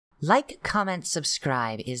Like, comment,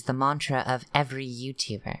 subscribe is the mantra of every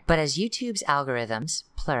YouTuber. But as YouTube's algorithms,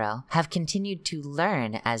 plural, have continued to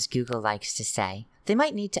learn, as Google likes to say, they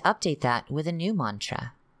might need to update that with a new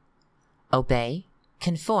mantra. Obey,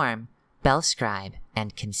 conform, bellscribe,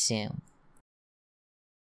 and consume.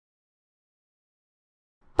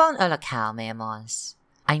 Bon olacao, mes amors.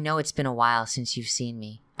 I know it's been a while since you've seen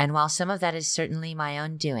me, and while some of that is certainly my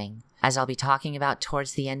own doing, as I'll be talking about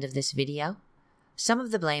towards the end of this video, some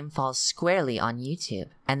of the blame falls squarely on YouTube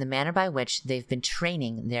and the manner by which they've been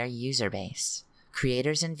training their user base,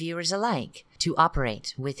 creators and viewers alike, to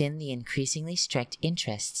operate within the increasingly strict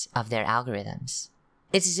interests of their algorithms.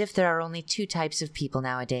 It's as if there are only two types of people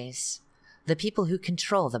nowadays: the people who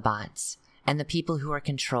control the bots and the people who are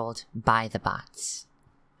controlled by the bots.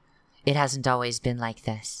 It hasn't always been like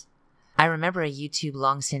this. I remember a YouTube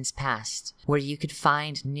long since past, where you could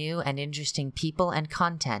find new and interesting people and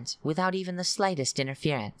content without even the slightest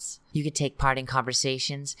interference. You could take part in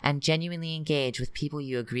conversations and genuinely engage with people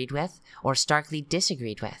you agreed with or starkly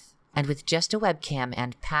disagreed with. And with just a webcam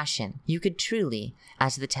and passion, you could truly,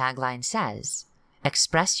 as the tagline says,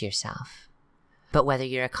 express yourself. But whether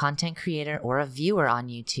you're a content creator or a viewer on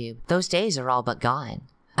YouTube, those days are all but gone,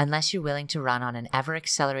 unless you're willing to run on an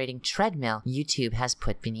ever-accelerating treadmill YouTube has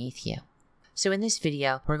put beneath you. So in this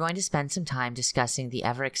video, we're going to spend some time discussing the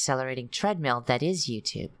ever-accelerating treadmill that is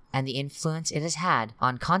YouTube, and the influence it has had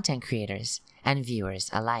on content creators and viewers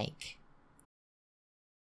alike.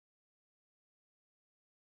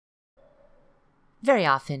 Very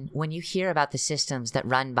often, when you hear about the systems that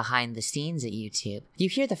run behind the scenes at YouTube, you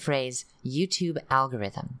hear the phrase YouTube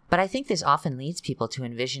algorithm. But I think this often leads people to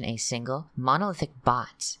envision a single, monolithic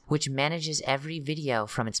bot, which manages every video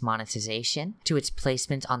from its monetization to its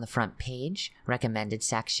placement on the front page, recommended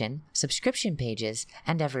section, subscription pages,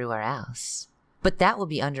 and everywhere else. But that will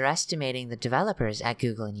be underestimating the developers at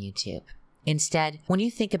Google and YouTube. Instead, when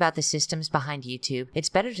you think about the systems behind YouTube, it's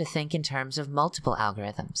better to think in terms of multiple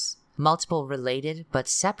algorithms. Multiple related but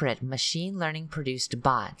separate machine learning produced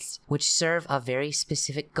bots, which serve a very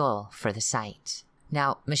specific goal for the site.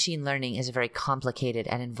 Now, machine learning is a very complicated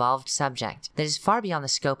and involved subject that is far beyond the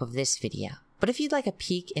scope of this video. But if you'd like a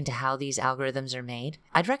peek into how these algorithms are made,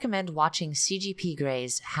 I'd recommend watching CGP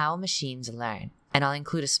Gray's How Machines Learn, and I'll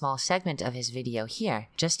include a small segment of his video here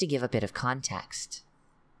just to give a bit of context.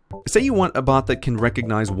 Say you want a bot that can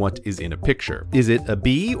recognize what is in a picture. Is it a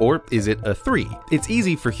B or is it a 3? It's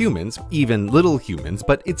easy for humans, even little humans,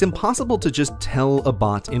 but it's impossible to just tell a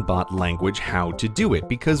bot in bot language how to do it,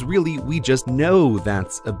 because really we just know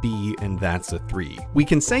that's a B and that's a 3. We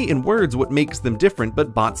can say in words what makes them different,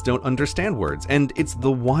 but bots don't understand words, and it's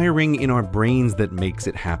the wiring in our brains that makes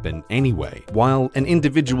it happen anyway. While an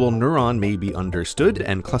individual neuron may be understood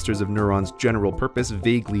and clusters of neurons' general purpose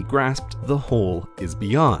vaguely grasped, the whole is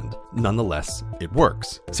beyond. Nonetheless, it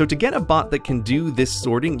works. So to get a bot that can do this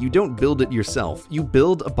sorting, you don't build it yourself. You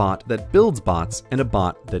build a bot that builds bots and a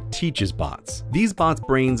bot that teaches bots. These bots'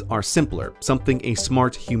 brains are simpler, something a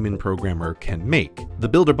smart human programmer can make. The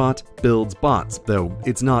builder bot builds bots, though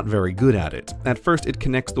it's not very good at it. At first, it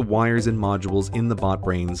connects the wires and modules in the bot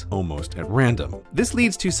brains almost at random. This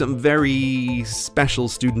leads to some very special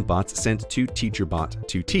student bots sent to TeacherBot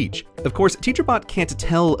to teach. Of course, TeacherBot can't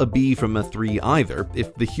tell a B from a 3 either.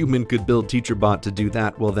 If the human could build TeacherBot to do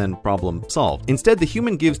that, well then, problem solved. Instead, the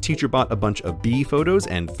human gives TeacherBot a bunch of B photos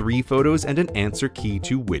and 3 photos and an answer key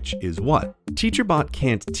to which is what. TeacherBot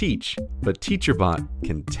can't teach, but TeacherBot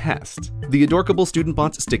can test. The adorkable student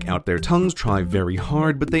bots stick out their tongues, try very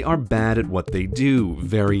hard, but they are bad at what they do.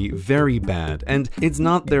 Very, very bad. And it's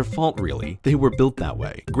not their fault really. They were built that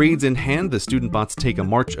way. Grades in hand, the student bots take a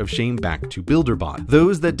march of shame back to BuilderBot.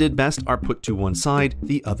 Those that did best are put to one side,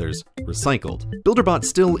 the others recycled. BuilderBot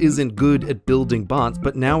still isn't good at building bots,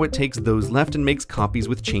 but now it takes those left and makes copies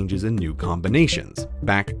with changes and new combinations.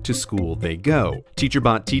 Back to school they go.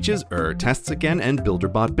 TeacherBot teaches, tests again, and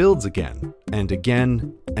BuilderBot builds again. And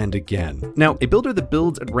again, and again. Now, a builder that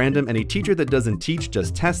builds at random and a teacher that doesn't teach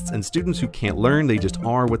just tests, and students who can't learn, they just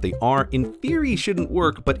are what they are, in theory shouldn't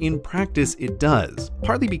work, but in practice it does.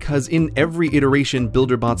 Partly because in every iteration,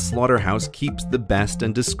 BuilderBot's slaughterhouse keeps the best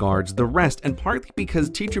and discards the rest, and partly because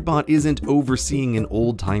TeacherBot isn't overseeing an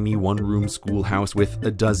old-timey one-room schoolhouse with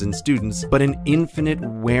a dozen students, but an infinite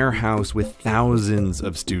warehouse with thousands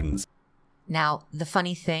of students. Now, the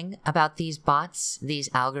funny thing about these bots, these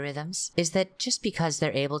algorithms, is that just because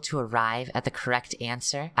they're able to arrive at the correct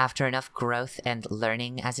answer after enough growth and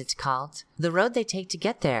learning, as it's called, the road they take to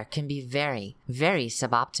get there can be very, very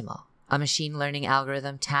suboptimal. A machine learning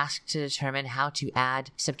algorithm tasked to determine how to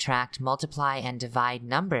add, subtract, multiply, and divide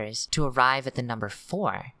numbers to arrive at the number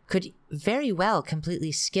 4 could very well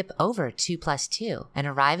completely skip over 2 plus 2 and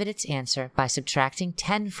arrive at its answer by subtracting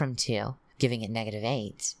 10 from 2, giving it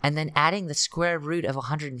 -8, and then adding the square root of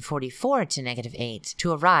 144 to -8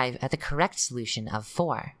 to arrive at the correct solution of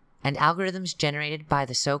 4. And algorithms generated by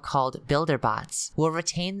the so-called builder bots will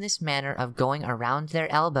retain this manner of going around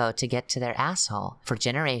their elbow to get to their asshole for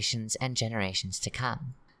generations and generations to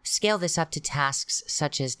come. Scale this up to tasks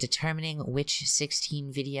such as determining which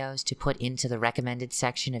 16 videos to put into the recommended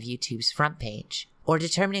section of YouTube's front page, or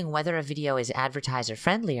determining whether a video is advertiser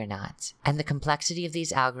friendly or not, and the complexity of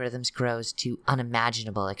these algorithms grows to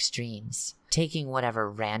unimaginable extremes, taking whatever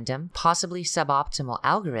random, possibly suboptimal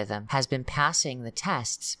algorithm has been passing the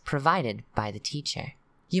tests provided by the teacher.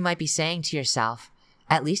 You might be saying to yourself,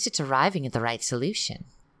 at least it's arriving at the right solution.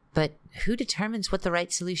 But who determines what the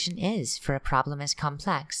right solution is for a problem as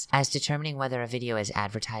complex as determining whether a video is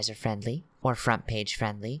advertiser friendly or front page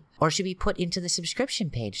friendly, or should be put into the subscription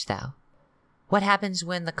page though? What happens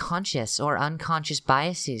when the conscious or unconscious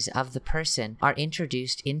biases of the person are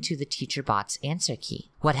introduced into the teacher bot's answer key?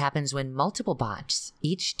 What happens when multiple bots,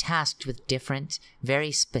 each tasked with different,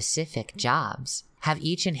 very specific jobs, have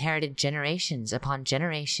each inherited generations upon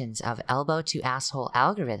generations of elbow-to-asshole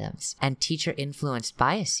algorithms and teacher-influenced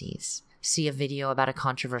biases, see a video about a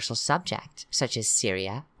controversial subject, such as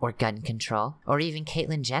Syria, or gun control, or even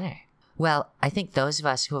Caitlyn Jenner? Well, I think those of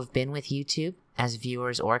us who have been with YouTube, as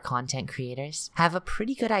viewers or content creators, have a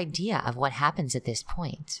pretty good idea of what happens at this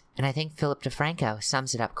point, and I think Philip DeFranco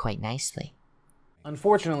sums it up quite nicely.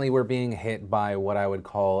 Unfortunately, we're being hit by what I would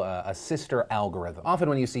call a sister algorithm. Often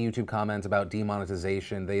when you see YouTube comments about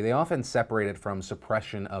demonetization, they often separate it from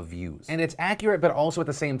suppression of views. And it's accurate, but also at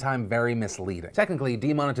the same time very misleading. Technically,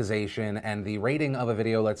 demonetization and the rating of a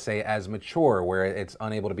video, let's say, as mature, where it's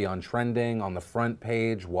unable to be on trending, on the front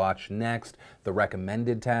page, watch next, the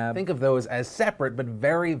recommended tab, think of those as separate but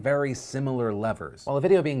very, very similar levers. While a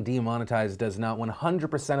video being demonetized does not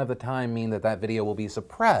 100% of the time mean that that video will be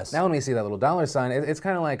suppressed. Now when we see that little dollar sign, it's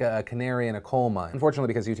kind of like a canary in a coal mine. Unfortunately,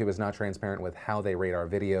 because YouTube is not transparent with how they rate our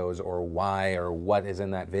videos or why or what is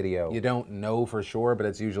in that video, you don't know for sure, but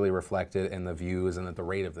it's usually reflected in the views and at the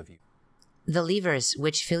rate of the view. The levers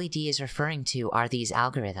which Philly D is referring to are these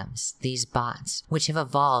algorithms, these bots, which have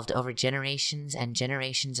evolved over generations and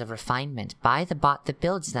generations of refinement by the bot that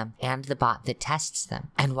builds them and the bot that tests them.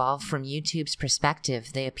 And while from YouTube's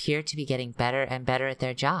perspective, they appear to be getting better and better at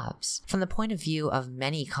their jobs, from the point of view of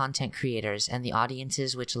many content creators and the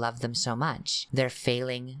audiences which love them so much, they're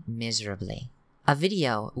failing miserably. A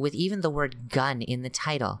video with even the word gun in the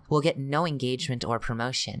title will get no engagement or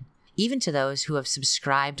promotion, even to those who have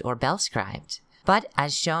subscribed or bell-scribed. But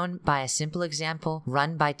as shown by a simple example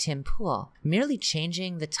run by Tim Pool, merely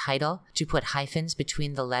changing the title to put hyphens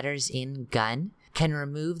between the letters in gun can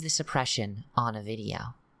remove the suppression on a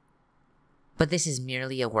video. But this is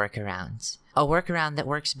merely a workaround that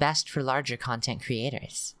works best for larger content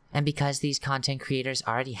creators. And because these content creators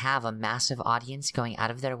already have a massive audience going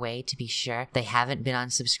out of their way to be sure they haven't been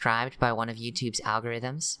unsubscribed by one of YouTube's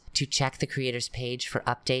algorithms, to check the creator's page for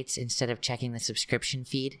updates instead of checking the subscription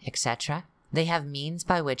feed, etc., they have means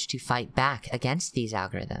by which to fight back against these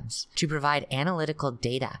algorithms, to provide analytical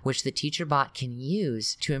data which the teacher bot can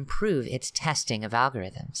use to improve its testing of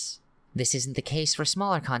algorithms. This isn't the case for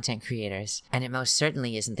smaller content creators, and it most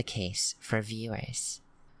certainly isn't the case for viewers.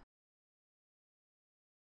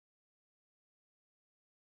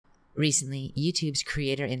 Recently, YouTube's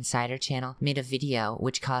Creator Insider channel made a video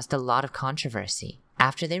which caused a lot of controversy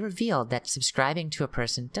after they revealed that subscribing to a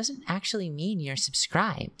person doesn't actually mean you're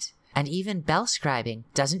subscribed, and even bell-scribing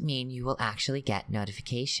doesn't mean you will actually get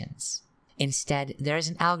notifications. Instead, there is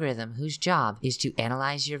an algorithm whose job is to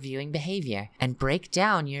analyze your viewing behavior and break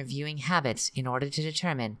down your viewing habits in order to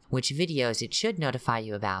determine which videos it should notify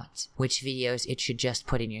you about, which videos it should just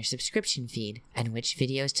put in your subscription feed, and which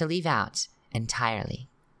videos to leave out entirely.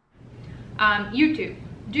 YouTube,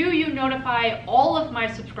 do you notify all of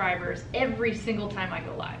my subscribers every single time I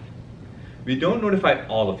go live? We don't notify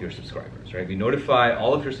all of your subscribers, right? We notify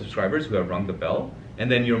all of your subscribers who have rung the bell,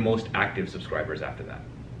 and then your most active subscribers after that.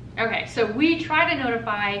 Okay, so we try to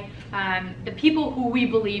notify the people who we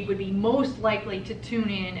believe would be most likely to tune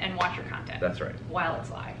in and watch your content. That's right. While it's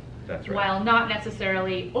live. That's right. While not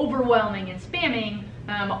necessarily overwhelming and spamming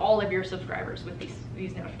all of your subscribers with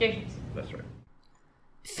these notifications. That's right.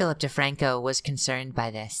 Philip DeFranco was concerned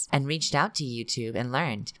by this and reached out to YouTube and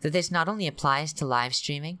learned that this not only applies to live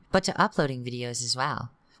streaming, but to uploading videos as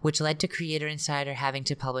well, which led to Creator Insider having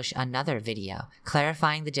to publish another video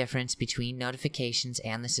clarifying the difference between notifications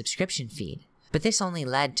and the subscription feed. But this only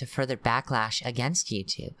led to further backlash against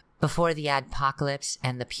YouTube. Before the Adpocalypse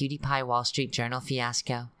and the PewDiePie Wall Street Journal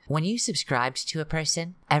fiasco, when you subscribed to a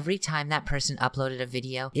person, every time that person uploaded a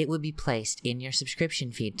video, it would be placed in your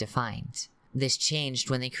subscription feed defined. This changed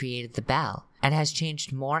when they created the bell, and has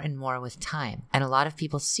changed more and more with time, and a lot of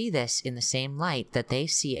people see this in the same light that they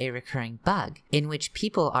see a recurring bug, in which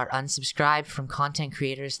people are unsubscribed from content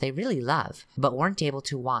creators they really love, but weren't able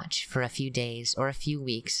to watch for a few days or a few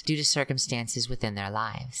weeks due to circumstances within their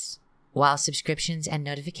lives. While subscriptions and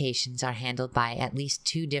notifications are handled by at least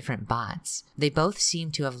 2 different bots, they both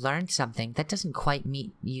seem to have learned something that doesn't quite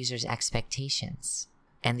meet users' expectations.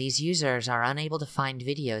 And these users are unable to find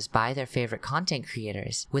videos by their favorite content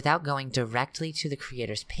creators without going directly to the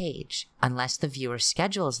creator's page, unless the viewer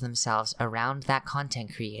schedules themselves around that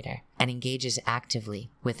content creator and engages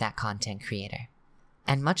actively with that content creator.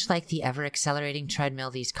 And much like the ever-accelerating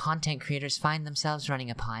treadmill these content creators find themselves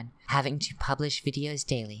running upon, having to publish videos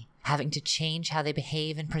daily, having to change how they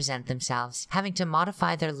behave and present themselves, having to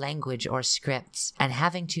modify their language or scripts, and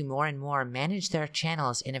having to more and more manage their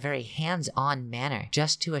channels in a very hands-on manner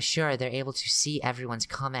just to assure they're able to see everyone's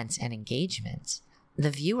comments and engagement. The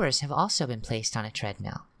viewers have also been placed on a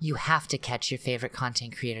treadmill. You have to catch your favorite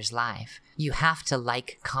content creators live. You have to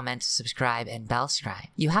like, comment, subscribe, and bellscribe.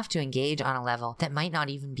 You have to engage on a level that might not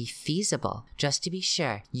even be feasible just to be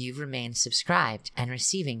sure you remain subscribed and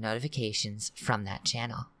receiving notifications from that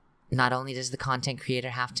channel. Not only does the content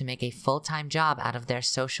creator have to make a full-time job out of their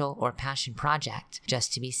social or passion project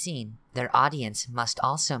just to be seen, their audience must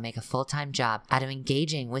also make a full-time job out of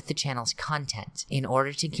engaging with the channel's content in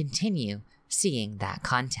order to continue seeing that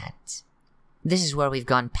content. This is where we've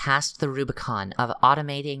gone past the Rubicon of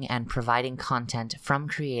automating and providing content from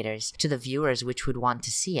creators to the viewers which would want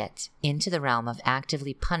to see it, into the realm of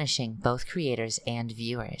actively punishing both creators and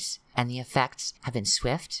viewers, and the effects have been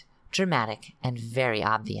swift, dramatic, and very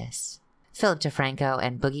obvious. Philip DeFranco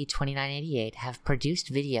and Boogie2988 have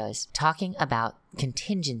produced videos talking about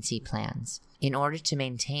contingency plans in order to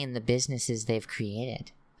maintain the businesses they've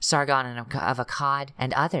created. Sargon of Akkad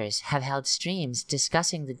and others have held streams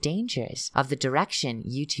discussing the dangers of the direction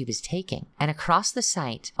YouTube is taking, and across the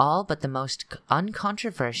site, all but the most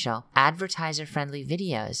uncontroversial, advertiser-friendly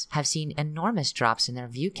videos have seen enormous drops in their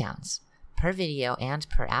view counts, per video and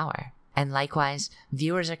per hour. And likewise,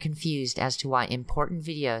 viewers are confused as to why important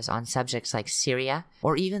videos on subjects like Syria,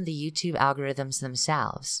 or even the YouTube algorithms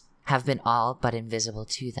themselves, have been all but invisible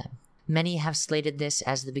to them. Many have slated this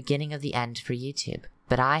as the beginning of the end for YouTube,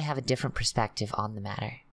 but I have a different perspective on the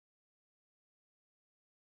matter.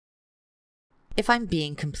 If I'm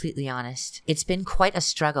being completely honest, it's been quite a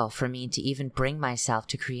struggle for me to even bring myself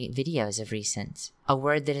to create videos of recent. A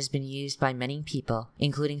word that has been used by many people,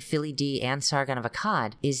 including Philly D and Sargon of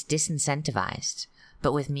Akkad, is disincentivized.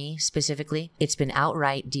 But with me, specifically, it's been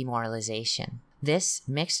outright demoralization. This,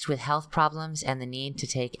 mixed with health problems and the need to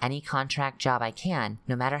take any contract job I can,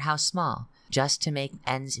 no matter how small, just to make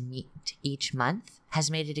ends meet each month, has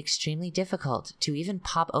made it extremely difficult to even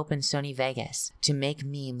pop open Sony Vegas to make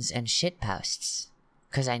memes and shitposts.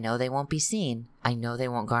 Cause I know they won't be seen, I know they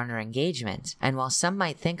won't garner engagement, and while some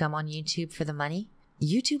might think I'm on YouTube for the money,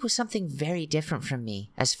 YouTube was something very different from me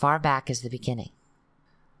as far back as the beginning.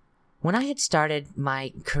 When I had started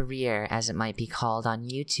my career, as it might be called, on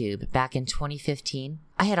YouTube back in 2015,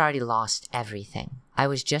 I had already lost everything. I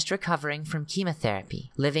was just recovering from chemotherapy,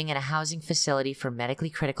 living in a housing facility for medically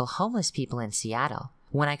critical homeless people in Seattle,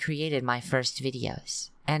 when I created my first videos.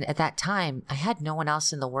 And at that time, I had no one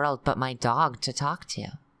else in the world but my dog to talk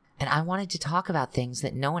to. And I wanted to talk about things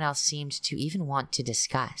that no one else seemed to even want to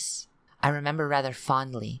discuss. I remember rather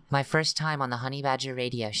fondly my first time on the Honey Badger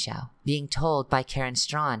radio show, being told by Karen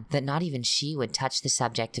Strawn that not even she would touch the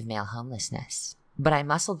subject of male homelessness. But I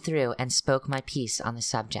muscled through and spoke my piece on the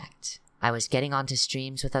subject. I was getting onto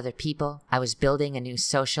streams with other people, I was building a new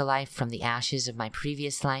social life from the ashes of my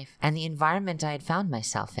previous life and the environment I had found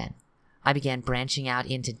myself in. I began branching out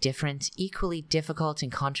into different, equally difficult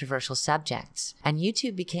and controversial subjects, and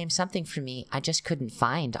YouTube became something for me I just couldn't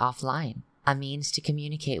find offline. A means to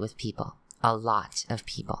communicate with people. A lot of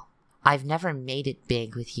people. I've never made it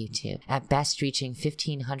big with YouTube, at best reaching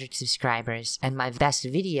 1,500 subscribers, and my best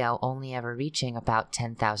video only ever reaching about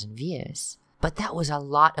 10,000 views. But that was a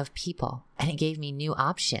lot of people, and it gave me new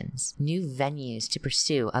options, new venues to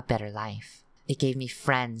pursue a better life. It gave me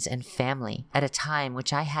friends and family at a time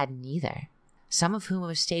which I had neither, some of whom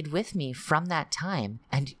have stayed with me from that time,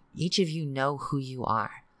 and each of you know who you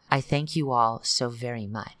are. I thank you all so very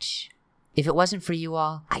much. If it wasn't for you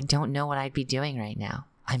all, I don't know what I'd be doing right now.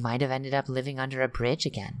 I might have ended up living under a bridge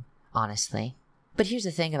again, honestly. But here's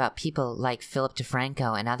the thing about people like Philip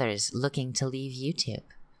DeFranco and others looking to leave YouTube.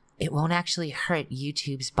 It won't actually hurt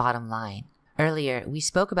YouTube's bottom line. Earlier, we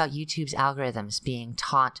spoke about YouTube's algorithms being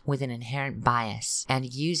taught with an inherent bias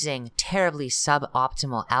and using terribly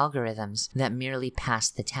suboptimal algorithms that merely pass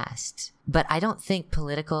the test. But I don't think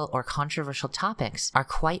political or controversial topics are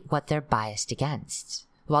quite what they're biased against.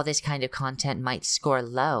 While this kind of content might score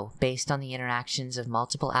low based on the interactions of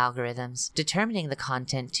multiple algorithms, determining the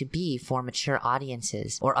content to be for mature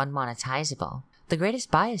audiences or unmonetizable, the greatest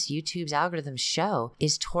bias YouTube's algorithms show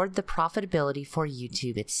is toward the profitability for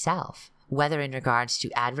YouTube itself, whether in regards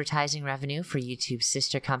to advertising revenue for YouTube's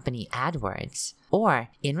sister company AdWords, or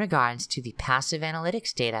in regards to the passive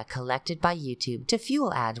analytics data collected by YouTube to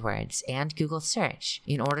fuel AdWords and Google search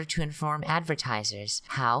in order to inform advertisers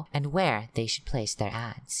how and where they should place their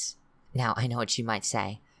ads. Now, I know what you might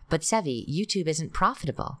say, but Sevi, YouTube isn't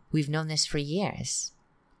profitable. We've known this for years.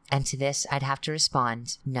 And to this, I'd have to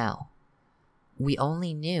respond, no. We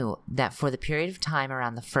only knew that for the period of time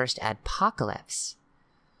around the first adpocalypse.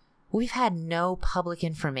 We've had no public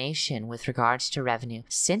information with regards to revenue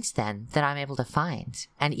since then that I'm able to find.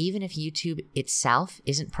 And even if YouTube itself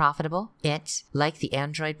isn't profitable, it, like the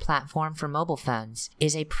Android platform for mobile phones,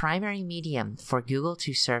 is a primary medium for Google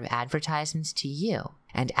to serve advertisements to you.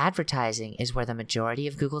 And advertising is where the majority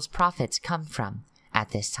of Google's profits come from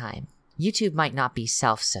at this time. YouTube might not be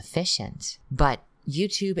self-sufficient, but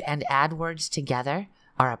YouTube and AdWords together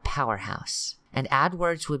are a powerhouse. And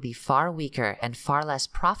AdWords would be far weaker and far less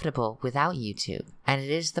profitable without YouTube. And it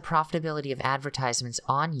is the profitability of advertisements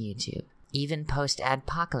on YouTube, even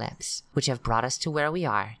post-adpocalypse, which have brought us to where we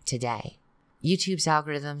are today. YouTube's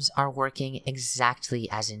algorithms are working exactly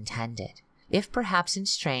as intended, if perhaps in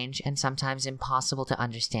strange and sometimes impossible to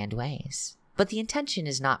understand ways. But the intention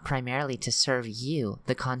is not primarily to serve you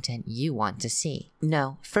the content you want to see.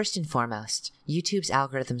 No, first and foremost, YouTube's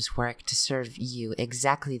algorithms work to serve you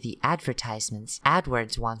exactly the advertisements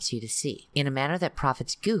AdWords wants you to see, in a manner that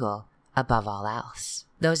profits Google above all else.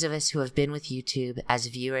 Those of us who have been with YouTube as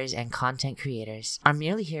viewers and content creators are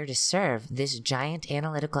merely here to serve this giant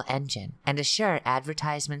analytical engine and assure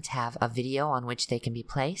advertisements have a video on which they can be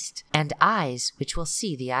placed and eyes which will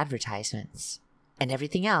see the advertisements. And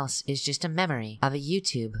everything else is just a memory of a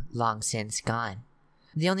YouTube long since gone.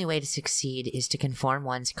 The only way to succeed is to conform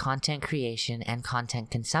one's content creation and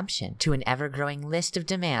content consumption to an ever-growing list of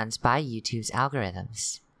demands by YouTube's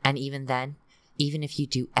algorithms. And even then, even if you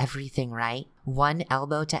do everything right, one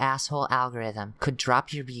elbow-to-asshole algorithm could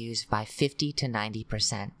drop your views by 50 to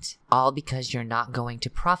 90%, all because you're not going to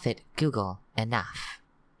profit Google enough.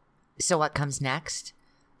 So what comes next?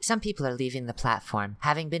 Some people are leaving the platform,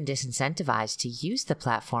 having been disincentivized to use the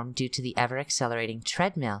platform due to the ever-accelerating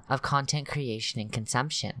treadmill of content creation and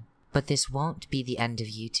consumption. But this won't be the end of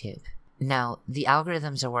YouTube. No, the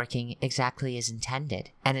algorithms are working exactly as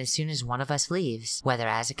intended, and as soon as one of us leaves, whether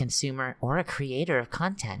as a consumer or a creator of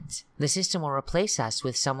content, the system will replace us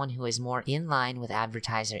with someone who is more in line with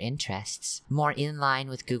advertiser interests, more in line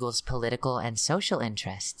with Google's political and social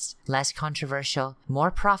interests, less controversial,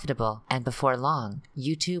 more profitable, and before long,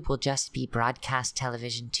 YouTube will just be broadcast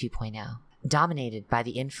television 2.0. Dominated by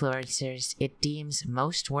the influencers it deems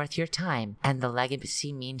most worth your time and the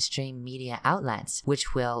legacy mainstream media outlets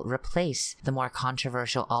which will replace the more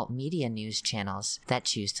controversial alt-media news channels that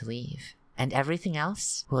choose to leave. And everything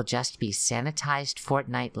else will just be sanitized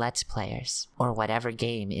Fortnite Let's Players, or whatever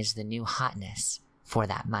game is the new hotness for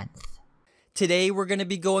that month. Today we're going to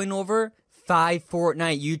be going over 5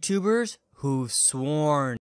 Fortnite YouTubers who've sworn